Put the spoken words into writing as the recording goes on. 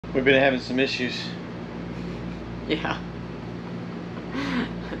We've been having some issues. Yeah.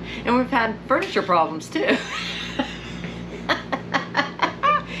 And we've had furniture problems too.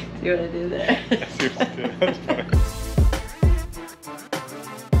 See what I did there? I see what you did. That's funny.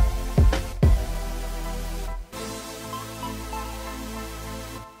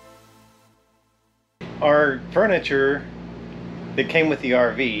 Our furniture that came with the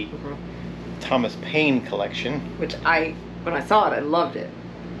RV, Thomas Paine collection. Which when I saw it, I loved it.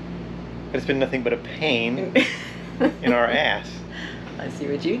 But it's been nothing but a pain in our ass. I see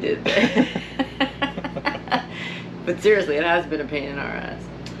what you did there. But seriously, it has been a pain in our ass.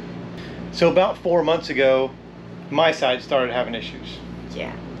 So about 4 months ago, my side started having issues.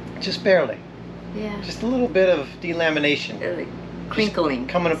 Yeah. Just barely. Yeah. Just a little bit of delamination. Like crinkling.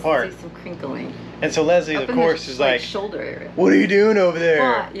 Just coming apart. See some crinkling. And so Leslie, of course, is like, shoulder area. "What are you doing over there?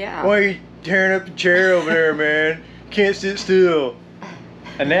 What? Yeah. Why are you tearing up the chair over there, man? Can't sit still."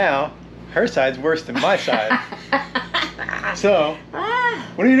 And now, her side's worse than my side. So,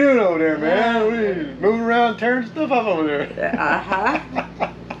 what are you doing over there, man? What are you moving around, tearing stuff up over there? Uh-huh.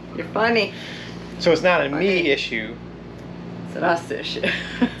 You're funny. So it's not a me issue. It's an us issue.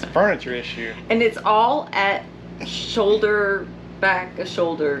 It's a furniture issue. And it's all at shoulder, back of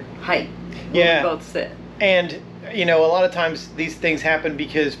shoulder height. Yeah. We both sit. And, you know, a lot of times these things happen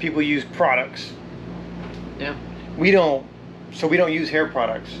because people use products. Yeah. We don't use hair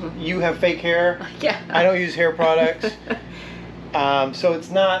products. You have fake hair. Yeah. I don't use hair products. So it's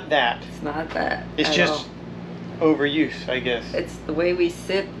not that. It's not that. It's just overuse, I guess. It's the way we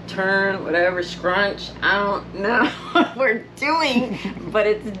sit, turn, whatever, scrunch. I don't know what we're doing, but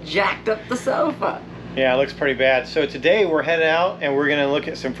it's jacked up the sofa. Yeah, it looks pretty bad. So today we're heading out and we're going to look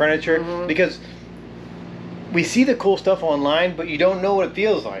at some furniture because we see the cool stuff online, but you don't know what it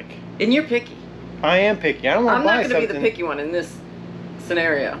feels like. And you're picky. I am picky. I don't want to buy something. I'm not going to be the picky one in this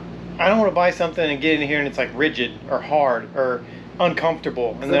scenario. I don't want to buy something and get in here and it's like rigid or hard or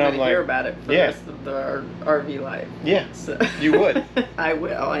uncomfortable. And then I'm like, hear about it for the rest of our RV life. Yeah, so. You would. I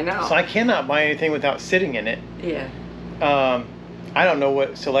will, I know. So I cannot buy anything without sitting in it. Yeah. I don't know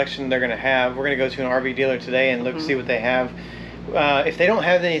what selection they're going to have. We're going to go to an RV dealer today and look see what they have. If they don't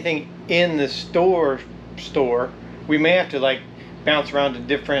have anything in the store, we may have to like bounce around to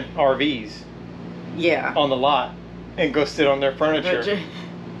different RVs. Yeah. On the lot and go sit on their furniture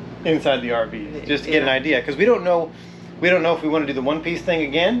inside the RV just to get an idea, because we don't know if we want to do the one-piece thing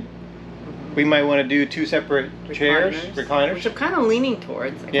again. We might want to do two separate recliners, which I'm kind of leaning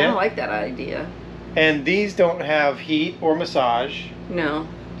towards. I kind of like that idea. And these don't have heat or massage. No.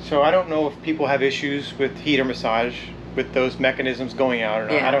 So I don't know if people have issues with heat or massage with those mechanisms going out or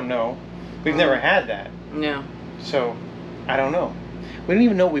not. I don't know. We've never had that. No. So I don't know. We don't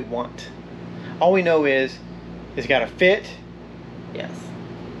even know what we want. All we know is it's got to fit. Yes.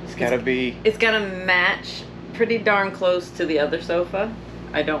 It's got to be. It's got to match pretty darn close to the other sofa.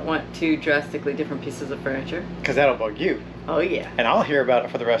 I don't want two drastically different pieces of furniture. Because that'll bug you. Oh, yeah. And I'll hear about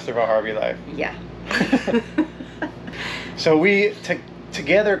it for the rest of our RV life. Yeah. So we,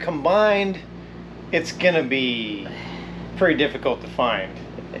 together combined, it's going to be pretty difficult to find.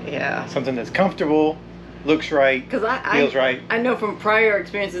 Yeah. Something that's comfortable, looks right, feels right. I know from prior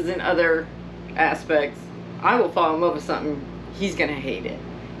experiences in other aspects, I will fall in love with something, he's going to hate it.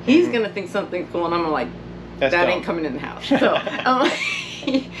 He's going to think something's cool, and I'm like, that ain't coming in the house. So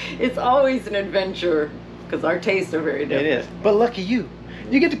it's always an adventure, because our tastes are very different. It is. But lucky you.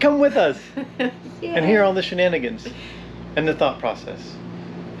 You get to come with us and hear all the shenanigans and the thought process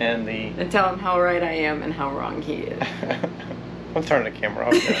and tell him how right I am and how wrong he is. I'm turning the camera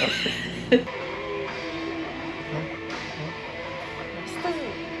off now.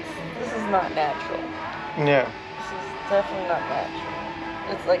 This is not natural. Yeah. This is definitely not natural.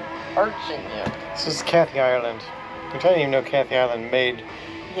 It's like arching you. This is Kathy Ireland, which I didn't even know Kathy Ireland made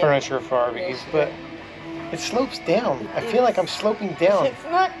furniture for RVs, but it slopes down. I feel like I'm sloping down. It's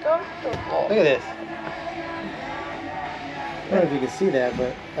not comfortable. Look at this. I don't know if you can see that,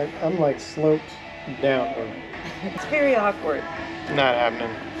 but I'm like sloped down. It's very awkward. Not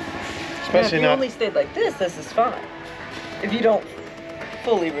happening. Especially if you only stayed like this is fine. If you don't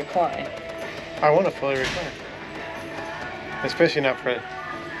fully recline. I want to fully recline. Especially not for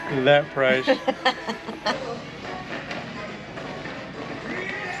that price.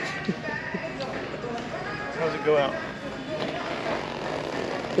 How's it go out?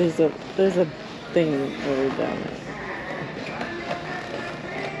 There's a thing over down there.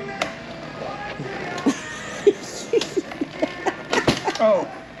 Oh.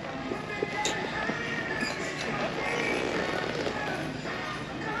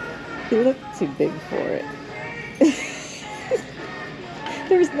 You look too big for it.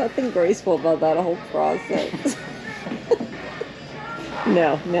 There's There's nothing graceful about that whole process.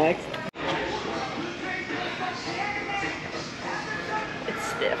 No, next. It's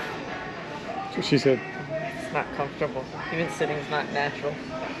stiff. That's what she said. It's not comfortable. Even sitting's not natural.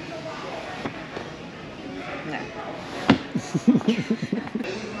 No.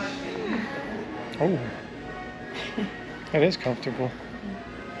 Oh. That is comfortable.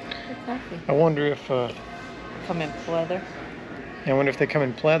 Exactly. I wonder if Come in pleather. I wonder if they come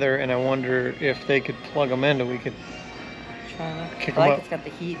in pleather, and I wonder if they could plug them in, and we could kick them up. It's got the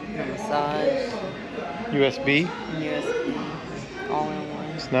heat and the massage. USB. USB. All in one.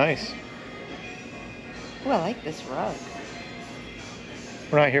 It's nice. Oh, I like this rug.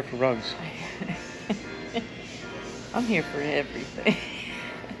 We're not here for rugs. I'm here for everything.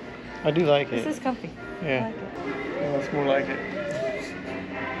 I do like it. This is comfy. Yeah. I like it. Yeah, that's more like it.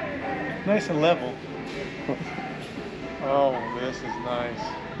 Nice and level. Oh, this is nice.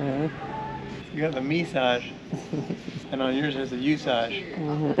 You got the me-sage, and on yours there's a you-sage.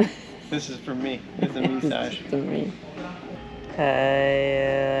 This is for me. This is a me-sage. For me.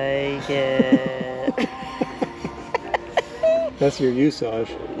 I like it. That's your you-sage.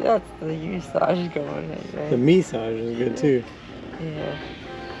 That's the you-sage going in, right? The me-sage is good too. Yeah.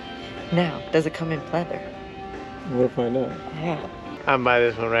 Now, does it come in pleather? We'll find out. Yeah. I'm by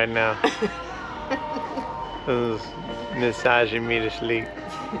this one right now. This is massaging me to sleep.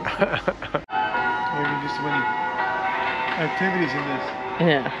 We can do so many activities in this.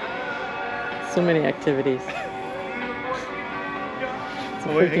 Yeah. So many activities. It's a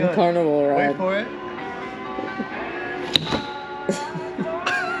freaking carnival ride. Wait for it.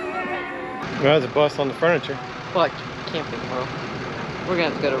 There's a bust on the furniture. What? Camping world. We're gonna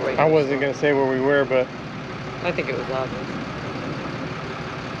have to go to Wayward. I wasn't gonna say where we were, but I think it was obvious.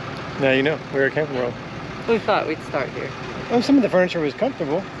 now you know. We're at Camping World. We thought we'd start here. Well, some of the furniture was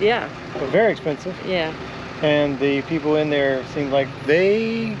comfortable, Yeah. but very expensive. Yeah. And the people in there seemed like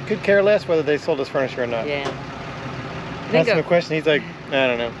they could care less whether they sold us furniture or not. Yeah. Asked him a question, he's like, I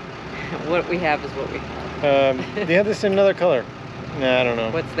don't know. What we have is what we have. Do you have this in another color? Nah, I don't know.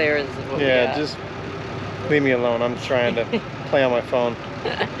 What's there is what we Yeah, got. just leave me alone. I'm trying to play on my phone.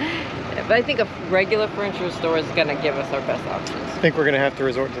 But I think a regular furniture store is gonna give us our best options. I think we're gonna have to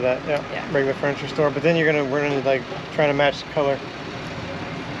resort to that. Yeah. Regular furniture store, but then we're gonna like trying to match the color.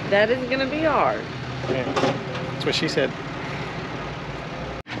 That is gonna be hard. Yeah. That's what she said.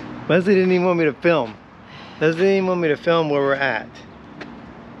 Leslie didn't even want me to film. Leslie didn't even want me to film where we're at.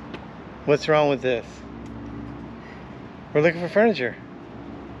 What's wrong with this? We're looking for furniture.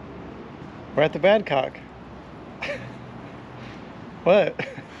 We're at the Badcock. What?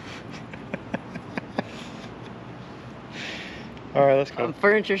 All right, let's go. I'm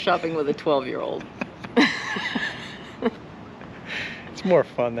furniture shopping with a 12-year-old. It's more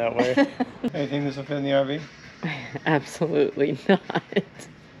fun that way. Anything this will fit in the RV? Absolutely not.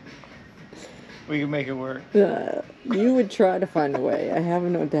 We can make it work. You would try to find a way, I have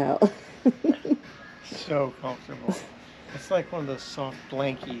no doubt. So comfortable. It's like one of those soft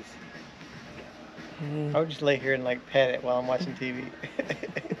blankies. I would just lay here and like pet it while I'm watching TV.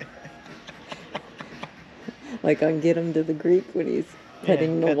 Like on Get Him to the Greek when he's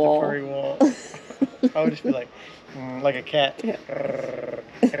petting the wall. The furry wall. I would just be like a cat.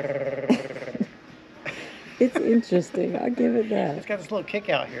 It's interesting, I'll give it that. It's got this little kick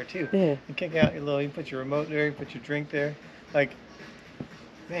out here too. Yeah. You kick out your you put your remote there, you put your drink there. Like,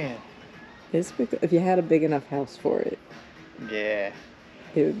 man. If you had a big enough house for it. Yeah.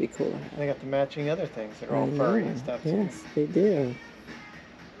 It would be cool. They got the matching other things that are all furry and stuff. Yes, they do.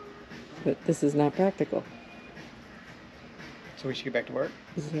 But this is not practical. So we should get back to work?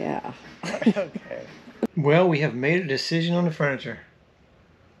 Yeah. Okay. Well, we have made a decision on the furniture.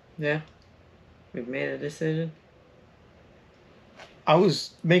 Yeah. We've made a decision. I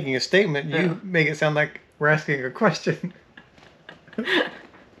was making a statement. You make it sound like we're asking a question. I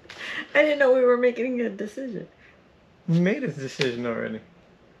didn't know we were making a decision. We made a decision already.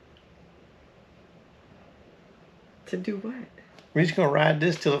 To do what? We're just gonna ride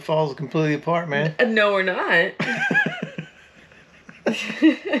this till it falls completely apart, man. No, we're not.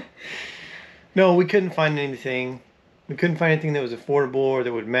 No, we couldn't find anything. We couldn't find anything that was affordable or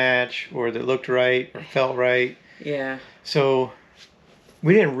that would match or that looked right or felt right. Yeah. So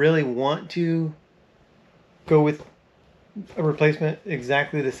we didn't really want to go with a replacement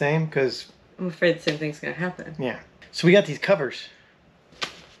exactly the same because I'm afraid the same thing's gonna happen. Yeah. So we got these covers.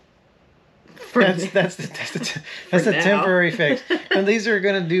 That's the temporary fix. And these are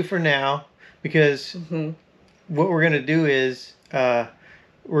gonna do for now because what we're gonna do is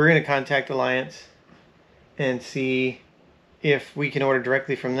we're gonna contact Alliance and see if we can order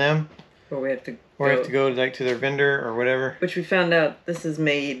directly from them. Or we have to go like to their vendor or whatever. Which we found out this is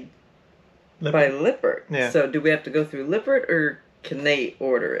made by Lippert. Yeah. So do we have to go through Lippert or can they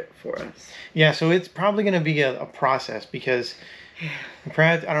order it for us? Yeah, so it's probably going to be a process because I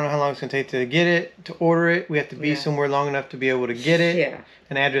don't know how long it's going to take to get it, to order it. We have to be somewhere long enough to be able to get it. Yeah.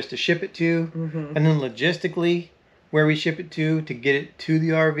 An address to ship it to. And then logistically, where we ship it to get it to the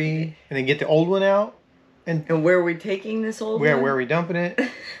RV. And then get the old one out. And where are we taking this old one? Where are we dumping it?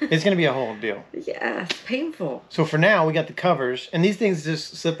 It's going to be a whole deal. Yeah, it's painful. So for now, we got the covers. And these things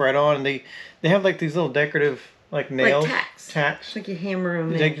just slip right on. And they have like these little decorative like nails. Like tacks. It's like you hammer them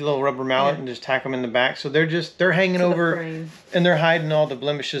in. in. Take your little rubber mallet and just tack them in the back. So they're hanging over. And they're hiding all the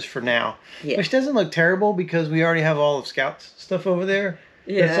blemishes for now. Yeah. Which doesn't look terrible because we already have all of Scout's stuff over there.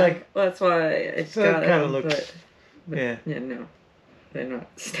 Yeah. It's like, well, that's why it's got kind of looks. But, yeah, no. They're not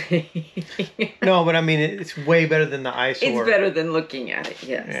staying. No, but I mean, it's way better than the eyesore. It's better than looking at it,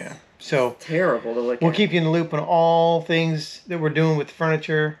 yes. Yeah. So it's terrible to look at. We'll keep you in the loop on all things that we're doing with the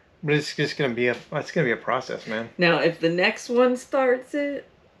furniture, but it's just gonna be a process, man. Now, if the next one starts it,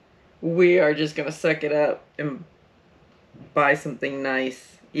 we are just gonna suck it up and buy something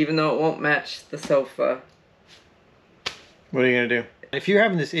nice, even though it won't match the sofa. What are you gonna do? If you're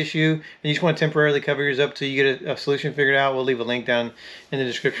having this issue and you just want to temporarily cover yours up till you get a solution figured out, we'll leave a link down in the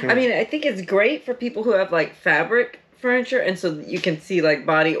description. I mean, I think it's great for people who have like fabric furniture, and so you can see like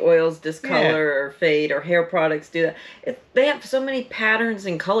body oils discolor or fade, or hair products do that. They have so many patterns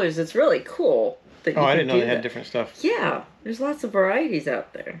and colors. It's really cool. I didn't know they had different stuff. Yeah, there's lots of varieties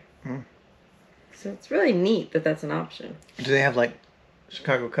out there. So it's really neat that that's an option. Do they have like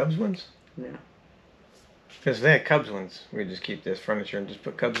Chicago Cubs ones? No. Because if they had Cubs ones, we'd just keep this furniture and just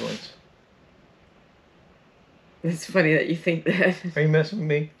put Cubs ones. It's funny that you think that. Are you messing with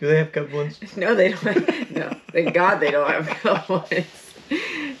me? Do they have Cubs ones? No, they don't. No, thank God they don't have Cubs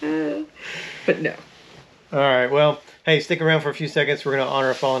ones. But no. All right. Well, hey, stick around for a few seconds. We're going to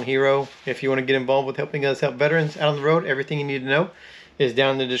honor a fallen hero. If you want to get involved with helping us help veterans out on the road, everything you need to know is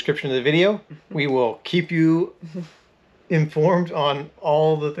down in the description of the video. We will keep you informed on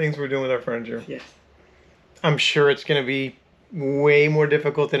all the things we're doing with our furniture. Yes. I'm sure it's going to be way more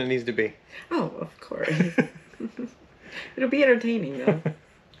difficult than it needs to be. Oh, of course. It'll be entertaining, though.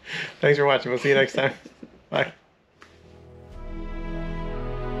 Thanks for watching. We'll see you next time. Bye.